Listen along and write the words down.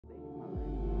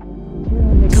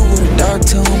talk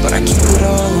to him, but I keep it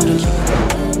all on the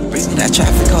low. Raising that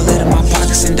traffic, all it in my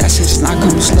pockets, and that shit's not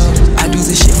coming slow. I do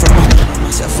this shit for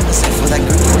myself in the safe for like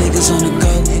greedy niggas on the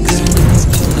go. Good news,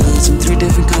 cool news, some 3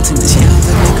 different continents, yeah, I'm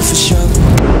the nigga for sure.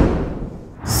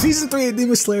 Season 3 of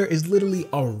Demon Slayer is literally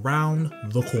around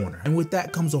the corner. And with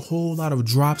that comes a whole lot of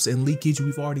drops and leakage.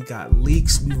 We've already got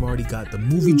leaks. We've already got the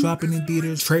movie dropping in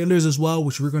theaters. Trailers as well,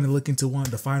 which we're going to look into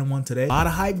the final one today. A lot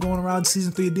of hype going around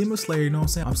Season 3 of Demon Slayer, you know what I'm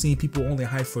saying? I'm seeing people only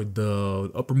hype for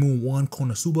the Upper Moon 1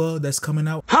 Konosuba that's coming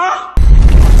out. Huh?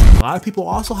 A lot of people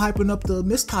also hyping up the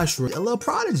Mist Taishra, a little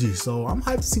prodigy. So I'm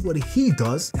hyped to see what he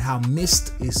does and how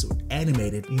Mist is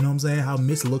animated. You know what I'm saying? How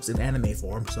Mist looks in anime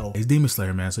form. So it's Demon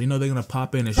Slayer, man. So you know they're gonna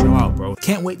pop in and show out, bro.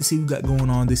 Can't wait to see what we got going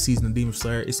on this season of Demon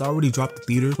Slayer. It's already dropped the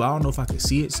theaters, but I don't know if I can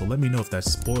see it. So let me know if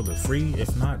that's spoiler free.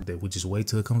 If not, then we just wait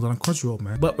till it comes on Crunchyroll,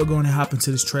 man. But we're going to hop into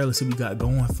this trailer, see what we got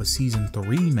going for season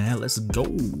 3, man. Let's go.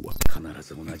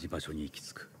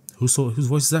 Whose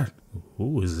voice is that?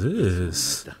 Who is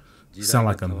this? Sound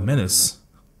like a menace.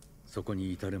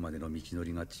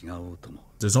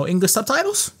 There's no English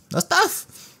subtitles? That's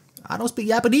tough. I don't speak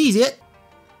Japanese yet.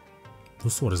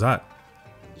 Whose sword is that?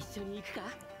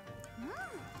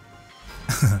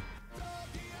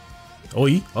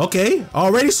 Oi, okay.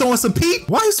 Already showing some peep.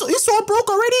 Why his sword broke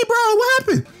already, bro? What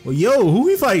happened? Well, yo, who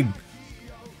we fighting?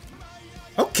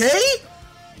 Okay.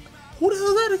 Who the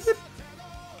hell is that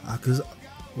again?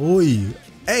 Oi.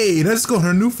 Hey, let's go in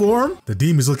her new form. The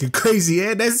demon's looking crazy,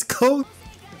 yeah. That's cool.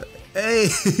 Hey.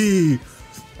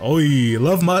 Oi,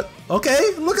 love my.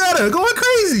 Okay, look at her going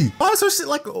crazy. Why is her shit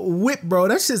like a whip, bro?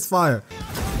 That shit's fire.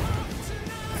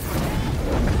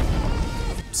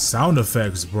 Sound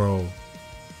effects, bro.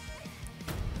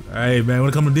 Hey, man, when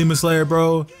it comes to Demon Slayer,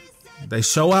 bro, they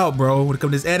show out, bro. When it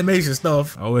comes to this animation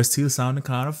stuff, OST sounding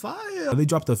kind of fire. They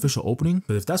dropped the official opening,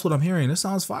 but if that's what I'm hearing, it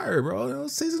sounds fire, bro. You know,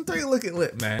 season 3 looking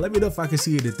lit, man. Let me know if I can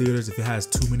see it in theaters. If it has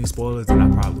too many spoilers, then I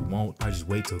probably won't. I just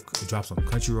wait till it drops on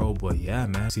Crunchyroll. But yeah,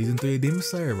 man, season 3 of Demon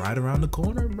Slayer right around the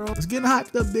corner, bro. It's getting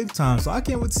hyped up big time, so I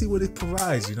can't wait to see what it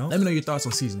provides, you know? Let me know your thoughts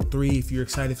on season 3. If you're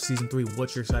excited for season 3,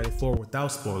 what you're excited for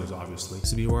without spoilers, obviously.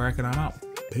 This will be where I'm out.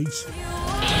 Peace.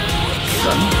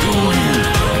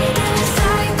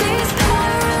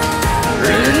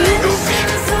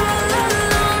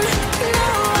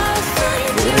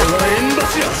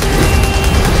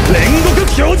煉獄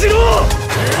教授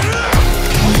郎